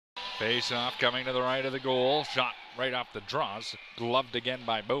Face off coming to the right of the goal. Shot right off the draws. Gloved again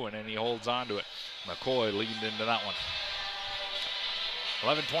by Bowen, and he holds on to it. McCoy leaned into that one.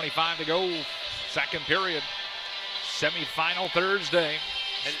 11:25 to go. Second period. Semi-final Thursday.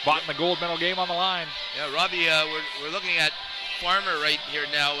 Spot in the gold medal game on the line. Yeah, Robbie, we're looking at Farmer right here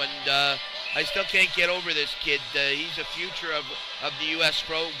now, and I still can't get over this kid. He's a future of the U.S.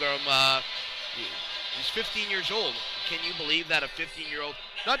 program. He's 15 years old. Can you believe that? A 15-year-old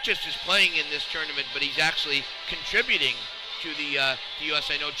not just is playing in this tournament, but he's actually contributing to the U.S.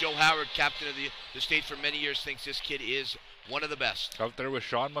 I know Joe Howard, captain of the state for many years, thinks this kid is one of the best. Out there with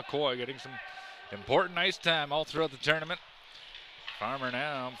Sean McCoy getting some important ice time all throughout the tournament. Farmer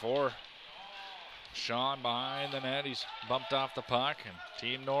now for Sean behind the net. He's bumped off the puck, and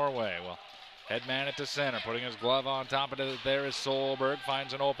Team Norway will head man it to center, putting his glove on top of it. There is Solberg,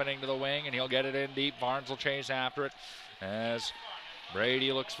 finds an opening to the wing, and he'll get it in deep. Barnes will chase after it as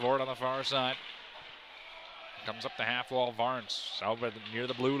Brady looks for it on the far side. Comes up the half wall. Barnes out near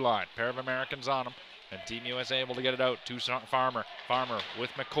the blue line. Pair of Americans on him, and Team USA able to get it out to Farmer. Farmer with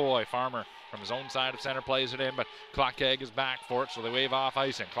McCoy. Farmer from his own side of center plays it in, but Clockegg is back for it, so they wave off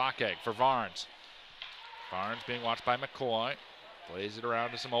icing. Clockegg for Barnes. Barnes being watched by McCoy. Plays it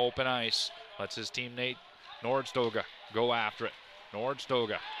around to some open ice. Lets his teammate Nordstoga go after it.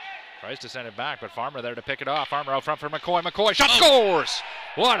 Nordstoga tries to send it back, but Farmer there to pick it off. Farmer out front for McCoy. McCoy shot, scores!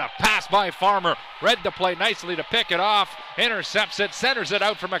 What a pass by Farmer. Read the play nicely to pick it off. Intercepts it, centers it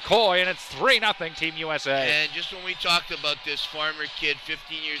out for McCoy, and it's 3-0 Team USA. And just when we talked about this Farmer kid,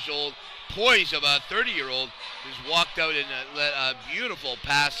 15 years old, poised about 30-year-old, has walked out and let a beautiful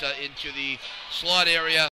pass into the slot area.